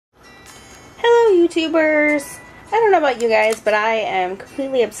YouTubers. I don't know about you guys, but I am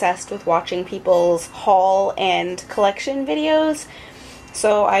completely obsessed with watching people's haul and collection videos.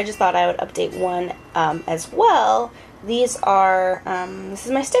 So I just thought I would update one as well. These are, this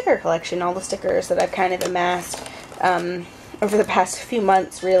is my sticker collection, all the stickers that I've kind of amassed over the past few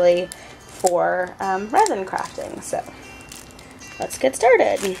months, really, for resin crafting. So let's get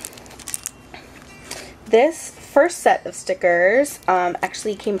started. This first set of stickers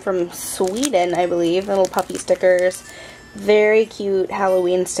actually came from Sweden, I believe. Little puppy stickers. Very cute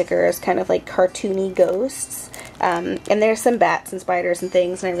Halloween stickers, kind of like cartoony ghosts. And there's some bats and spiders and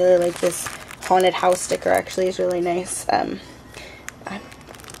things, and I really like this haunted house sticker. Actually, is really nice. I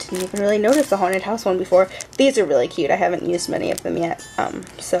didn't even really notice the haunted house one before. These are really cute. I haven't used many of them yet,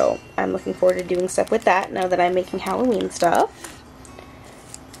 so I'm looking forward to doing stuff with that now that I'm making Halloween stuff.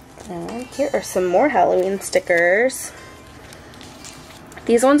 And here are some more Halloween stickers.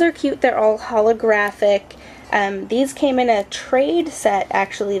 These ones are cute. They're all holographic. These came in a trade set,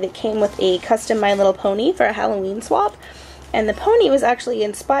 actually, that came with a custom My Little Pony for a Halloween swap. And the pony was actually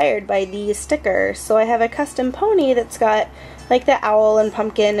inspired by these stickers. So I have a custom pony that's got like the owl and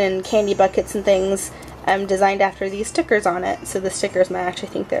pumpkin and candy buckets and things designed after these stickers on it. So the stickers match. I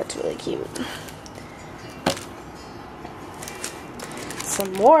think that's really cute.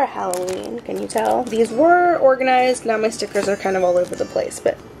 Some more Halloween, can you tell? These were organized. Now my stickers are kind of all over the place,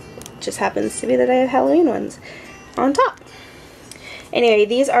 but it just happens to be that I have Halloween ones on top. Anyway,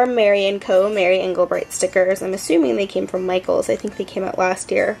 these are Mary & Co. Mary Engelbreit stickers. I'm assuming they came from Michael's. I think they came out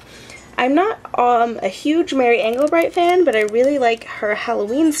last year. I'm not a huge Mary Engelbreit fan, but I really like her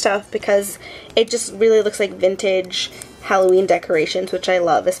Halloween stuff because it just really looks like vintage Halloween decorations, which I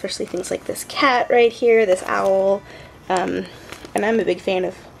love, especially things like this cat right here, this owl. And I'm a big fan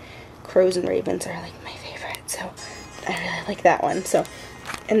of crows and ravens are like my favorite, so I really like that one. So,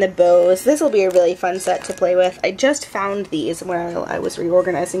 and the bows. This will be a really fun set to play with. I just found these when I was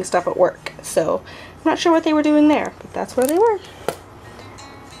reorganizing stuff at work, so I'm not sure what they were doing there, but that's where they were.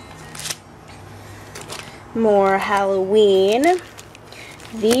 More Halloween.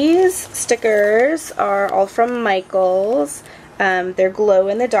 These stickers are all from Michael's. They're glow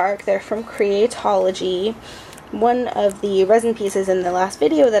in the dark. They're from Creatology. One of the resin pieces in the last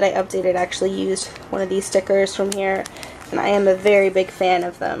video that I updated actually used one of these stickers from here, and I am a very big fan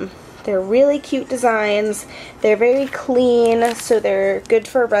of them. They're really cute designs. They're very clean, so they're good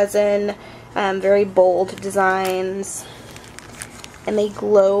for resin. Very bold designs. And they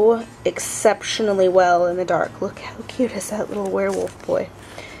glow exceptionally well in the dark. Look how cute is that little werewolf boy.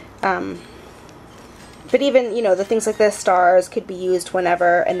 But even, you know, the things like the stars could be used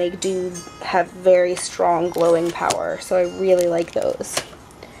whenever, and they do have very strong glowing power, so I really like those.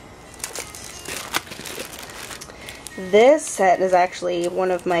 This set is actually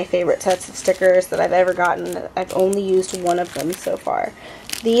one of my favorite sets of stickers that I've ever gotten. I've only used one of them so far.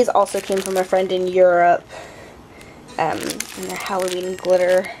 These also came from a friend in Europe, and they're Halloween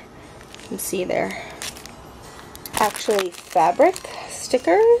glitter. You can see they're actually fabric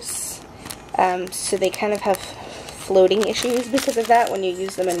stickers. So they kind of have floating issues because of that when you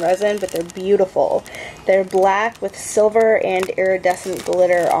use them in resin, but they're beautiful. They're black with silver and iridescent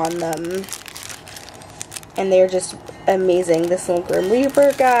glitter on them, and they're just amazing. This little Grim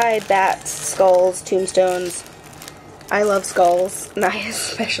Reaper guy, bats, skulls, tombstones. I love skulls, and I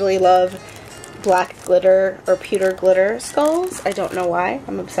especially love black glitter or pewter glitter skulls. I don't know why.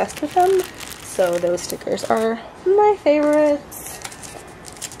 I'm obsessed with them. So those stickers are my favorites.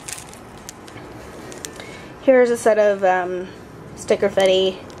 Here's a set of sticker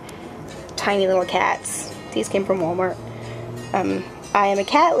fetty tiny little cats. These came from Walmart. I am a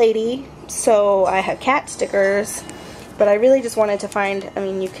cat lady, so I have cat stickers, but I really just wanted to find, I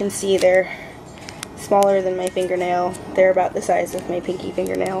mean, you can see they're smaller than my fingernail. They're about the size of my pinky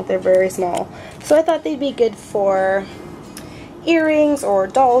fingernail. They're very small. So I thought they'd be good for earrings or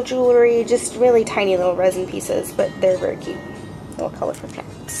doll jewelry, just really tiny little resin pieces, but they're very cute. Little colorful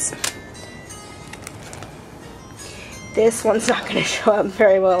cats. This one's not going to show up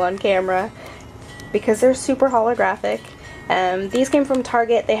very well on camera because they're super holographic. These came from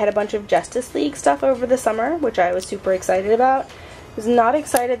Target. They had a bunch of Justice League stuff over the summer, which I was super excited about. I was not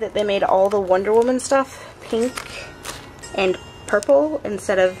excited that they made all the Wonder Woman stuff pink and purple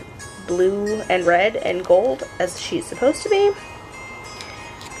instead of blue and red and gold as she's supposed to be.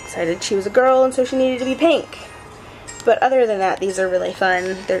 Excited she was a girl and so she needed to be pink. But other than that, these are really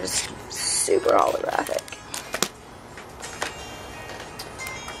fun. They're just super holographic.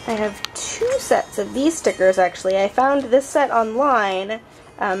 I have two sets of these stickers actually. I found this set online,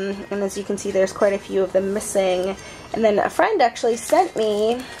 and as you can see there's quite a few of them missing. And then a friend actually sent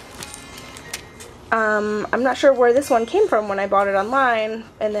me I'm not sure where this one came from when I bought it online,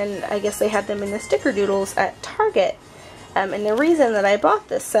 and then I guess they had them in the sticker doodles at Target. And the reason that I bought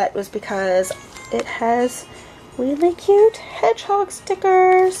this set was because it has really cute hedgehog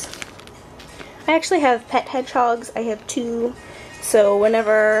stickers. I actually have pet hedgehogs. I have 2, so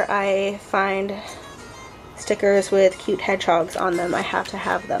whenever I find stickers with cute hedgehogs on them, I have to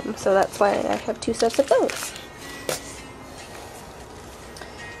have them. So that's why I have 2 sets of those.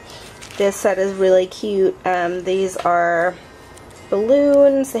 This set is really cute. These are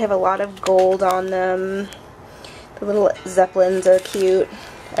balloons. They have a lot of gold on them. The little zeppelins are cute.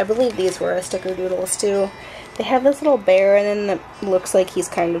 I believe these were sticker doodles too. They have this little bear, and then it looks like he's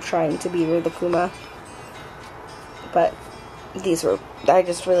kind of trying to be with the Kuma. But these were, I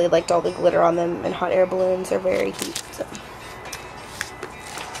just really liked all the glitter on them, and hot air balloons are very cute. So.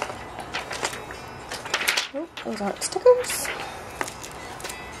 Oh, those aren't stickers.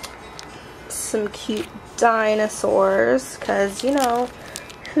 Some cute dinosaurs, because, you know,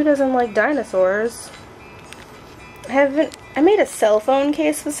 who doesn't like dinosaurs? I made a cell phone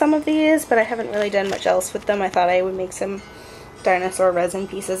case with some of these, but I haven't really done much else with them. I thought I would make some dinosaur resin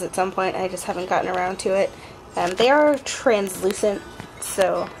pieces at some point. I just haven't gotten around to it. They are translucent,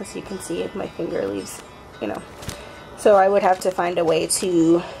 so as you can see, my finger leaves, you know. So I would have to find a way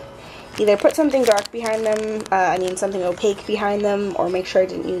to either put something dark behind them, something opaque behind them, or make sure I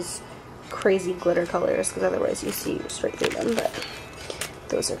didn't use crazy glitter colors, because otherwise you see straight through them. But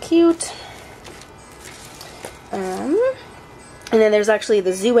those are cute. And then there's actually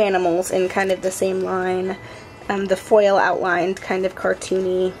the zoo animals in kind of the same line. The foil outlined, kind of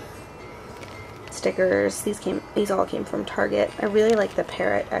cartoony stickers. These all came from Target. I really like the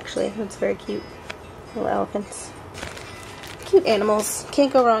parrot, actually. It's very cute. Little elephants. Cute animals.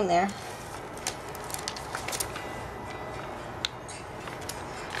 Can't go wrong there.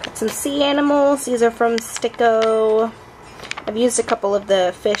 Got some sea animals. These are from Sticko. I've used a couple of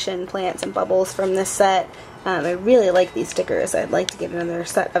the fish and plants and bubbles from this set. I really like these stickers. I'd like to get another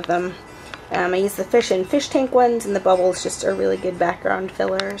set of them. I use the fish and fish tank ones, and the bubbles just are really good background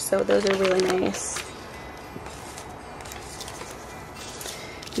filler, so those are really nice.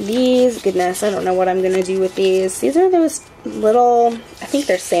 These, goodness, I don't know what I'm going to do with these. These are those little, I think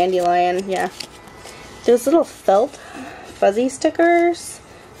they're Sandalion, yeah. Those little felt fuzzy stickers,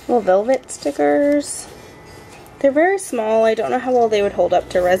 little velvet stickers. They're very small. I don't know how well they would hold up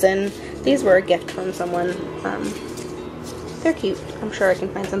to resin. These were a gift from someone. They're cute. I'm sure I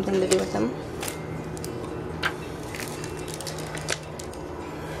can find something to do with them.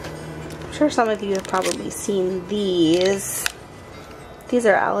 I'm sure some of you have probably seen these. These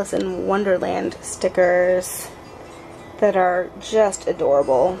are Alice in Wonderland stickers that are just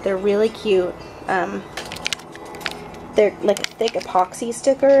adorable. They're really cute. They're like thick epoxy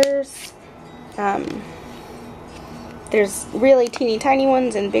stickers. There's really teeny tiny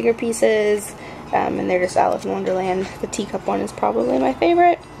ones and bigger pieces, and they're just Alice in Wonderland. The teacup one is probably my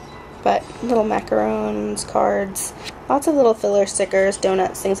favorite, but little macarons, cards, lots of little filler stickers,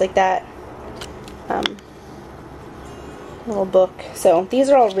 donuts, things like that. Little book. So these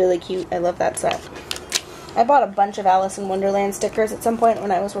are all really cute. I love that set. I bought a bunch of Alice in Wonderland stickers at some point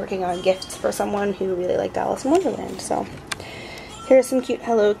when I was working on gifts for someone who really liked Alice in Wonderland. So here's some cute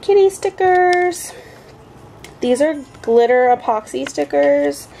Hello Kitty stickers. These are glitter epoxy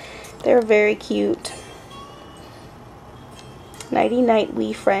stickers. They're very cute. Nighty night,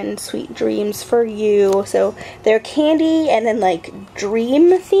 wee friend, sweet dreams for you. So they're candy and then like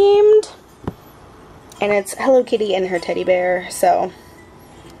dream themed. And it's Hello Kitty and her teddy bear. So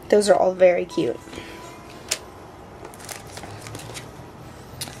those are all very cute.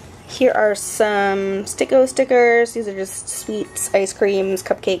 Here are some Sticko stickers. These are just sweets, ice creams,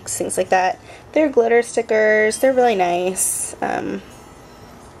 cupcakes, things like that. They're glitter stickers. They're really nice.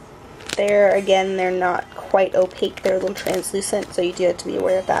 They're not quite opaque. They're a little translucent, so you do have to be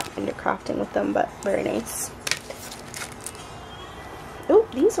aware of that when you're crafting with them, but very nice. Oh,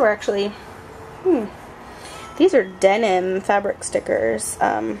 these were actually, these are denim fabric stickers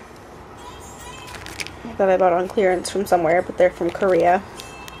that I bought on clearance from somewhere, but they're from Korea.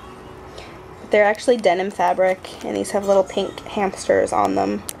 They're actually denim fabric, and these have little pink hamsters on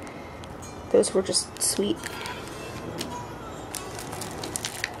them. Those were just sweet.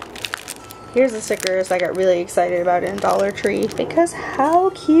 Here's the stickers I got really excited about in Dollar Tree, because how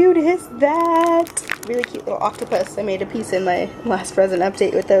cute is that? Really cute little octopus. I made a piece in my last resin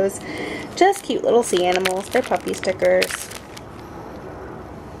update with those. Just cute little sea animals. They're puppy stickers.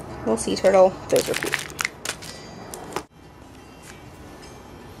 Little sea turtle. Those are cute.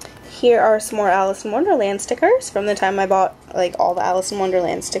 Here are some more Alice in Wonderland stickers from the time I bought like all the Alice in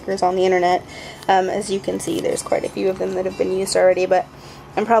Wonderland stickers on the internet. As you can see, there's quite a few of them that have been used already, but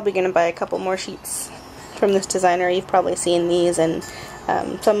I'm probably going to buy a couple more sheets from this designer. You've probably seen these and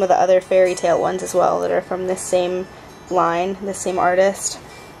some of the other fairy tale ones as well that are from this same line, this same artist,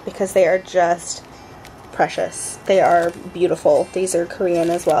 because they are just precious. They are beautiful. These are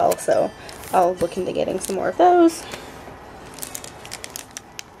Korean as well, so I'll look into getting some more of those.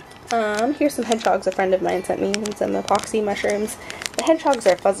 Here's some hedgehogs a friend of mine sent me, and some epoxy mushrooms. The hedgehogs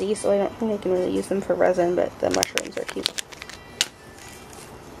are fuzzy, so I don't think I can really use them for resin, but the mushrooms are cute.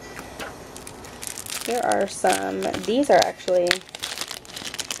 Here are some, these are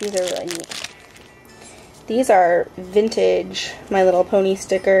really neat. These are vintage My Little Pony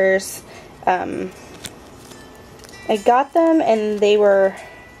stickers. I got them and they were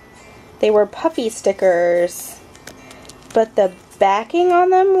puffy stickers, but the backing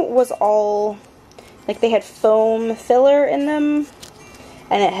on them was all, like they had foam filler in them,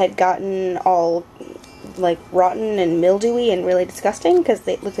 and it had gotten all like rotten and mildewy and really disgusting because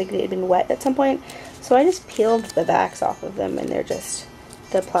they looked like they had been wet at some point. So I just peeled the backs off of them, and they're just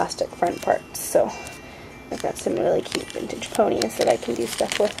the plastic front parts. So I've got some really cute vintage ponies that I can do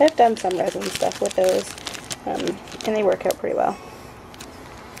stuff with. I've done some resin stuff with those, and they work out pretty well.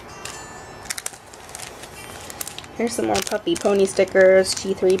 Here's some more puppy pony stickers,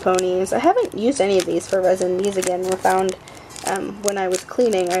 G3 ponies. I haven't used any of these for resin. These again were found when I was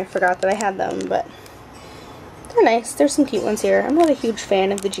cleaning. I forgot that I had them, but they're nice. There's some cute ones here. I'm not a huge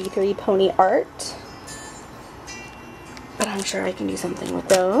fan of the G3 pony art, but I'm sure I can do something with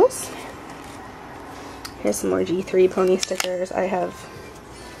those. Here's some more G3 pony stickers. I have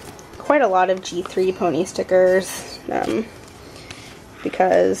quite a lot of G3 pony stickers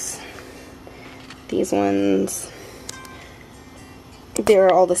because these ones,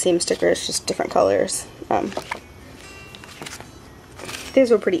 they're all the same stickers, just different colors. These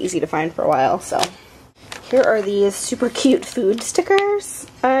were pretty easy to find for a while, so. Here are these super cute food stickers.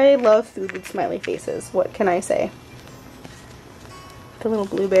 I love food with smiley faces. What can I say? The little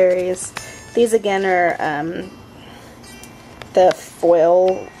blueberries. These again are the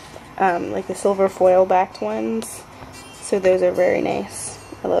foil, like the silver foil backed ones. So those are very nice.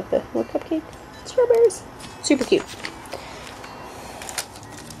 I love the little cupcake strawberries. Super cute.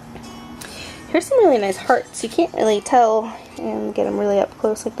 Here's some really nice hearts. You can't really tell and get them really up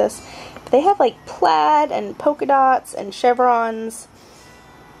close like this. But they have like plaid and polka dots and chevrons.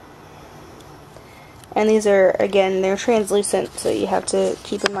 And these are, again, they're translucent, so you have to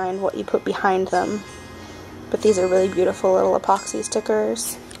keep in mind what you put behind them. But these are really beautiful little epoxy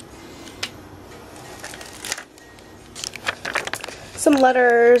stickers. Some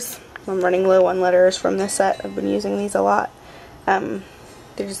letters. I'm running low on letters from this set. I've been using these a lot.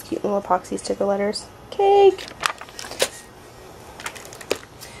 They're just cute little epoxy sticker letters. Cake!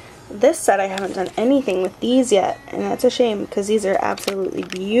 This set I haven't done anything with these yet, and that's a shame because these are absolutely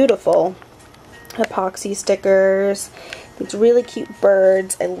beautiful epoxy stickers. These really cute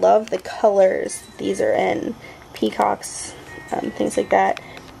birds. I love the colors these are in. Peacocks, things like that.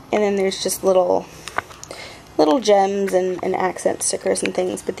 And then there's just little gems and accent stickers and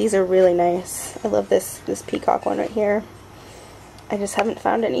things, but these are really nice. I love this peacock one right here. I just haven't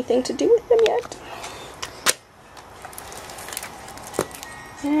found anything to do with them yet.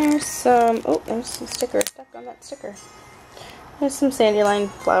 There's some, oh, there's some stickers stuck on that sticker. There's some Sandyline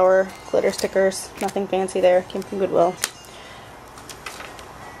flower glitter stickers. Nothing fancy there. Came from Goodwill.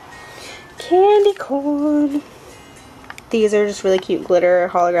 Candy corn. These are just really cute glitter,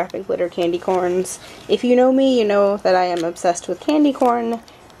 holographic glitter candy corns. If you know me, you know that I am obsessed with candy corn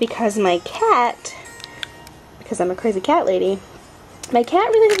because my cat, because I'm a crazy cat lady, my cat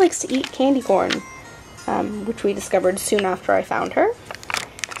really likes to eat candy corn, which we discovered soon after I found her.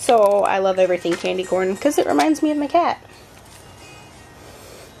 So I love everything candy corn because it reminds me of my cat.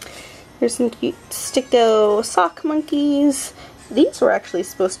 There's some cute stick-dough sock monkeys. These were actually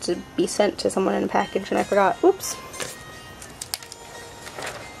supposed to be sent to someone in a package and I forgot. Whoops.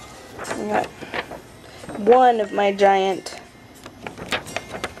 I got one of my giant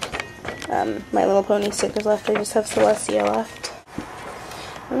My Little Pony stickers left. I just have Celestia left.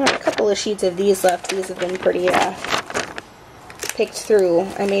 I've got a couple of sheets of these left. These have been pretty picked through.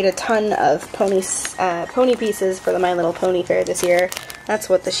 I made a ton of pony pieces for the My Little Pony Fair this year. That's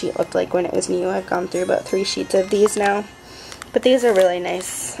what the sheet looked like when it was new. I've gone through about 3 sheets of these now. But these are really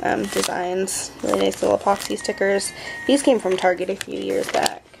nice designs. Really nice little epoxy stickers. These came from Target a few years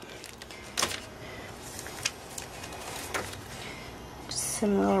back. Just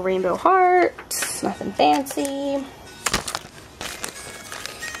some little rainbow hearts. Nothing fancy.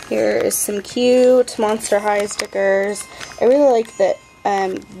 Here is some cute Monster High stickers. I really like that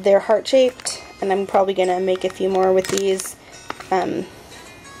they're heart-shaped, and I'm probably going to make a few more with these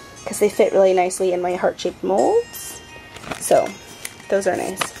because they fit really nicely in my heart-shaped molds. So, those are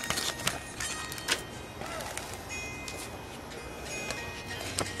nice.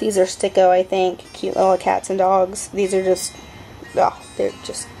 These are Sticko, I think. Cute little cats and dogs. These are just, oh,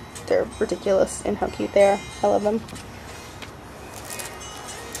 they're ridiculous in how cute they are. I love them.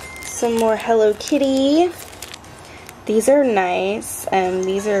 Some more Hello Kitty. These are nice.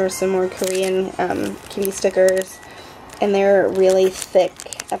 These are some more Korean kitty stickers. And they're really thick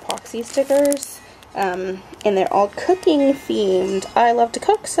epoxy stickers. And they're all cooking themed. I love to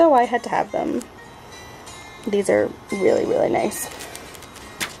cook, so I had to have them. These are really, really nice.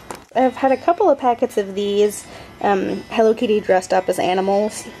 I've had a couple of packets of these Hello Kitty dressed up as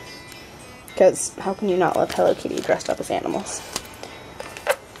animals. Because how can you not love Hello Kitty dressed up as animals?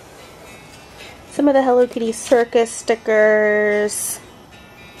 Some of the Hello Kitty circus stickers.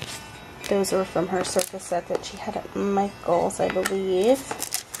 Those were from her circus set that she had at Michael's, I believe.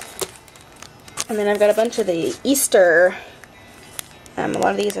 And then I've got a bunch of the Easter. A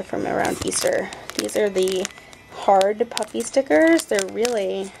lot of these are from around Easter. These are the hard puppy stickers. They're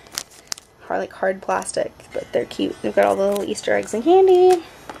really like hard plastic, but they're cute. They've got all the little Easter eggs and candy.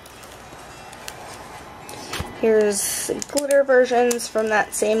 Here's glitter versions from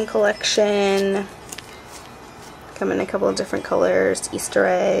that same collection. Come in a couple of different colors. Easter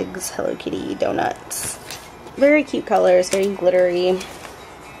eggs, Hello Kitty, donuts. Very cute colors, very glittery.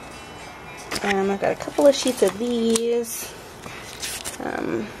 I've got a couple of sheets of these.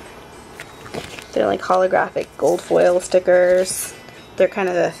 They're like holographic gold foil stickers. They're kind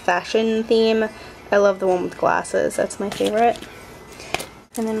of a fashion theme. I love the one with glasses. That's my favorite.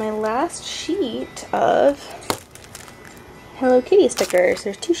 And then my last sheet of Hello Kitty stickers.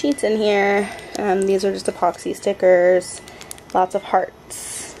 There's 2 sheets in here. These are just epoxy stickers. Lots of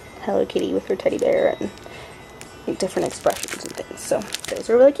hearts. Hello Kitty with her teddy bear and like, different expressions and things. So those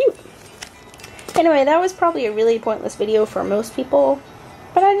are really cute. Anyway, that was probably a really pointless video for most people,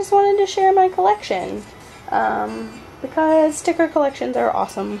 but I just wanted to share my collection. Because sticker collections are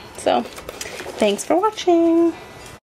awesome. So, thanks for watching.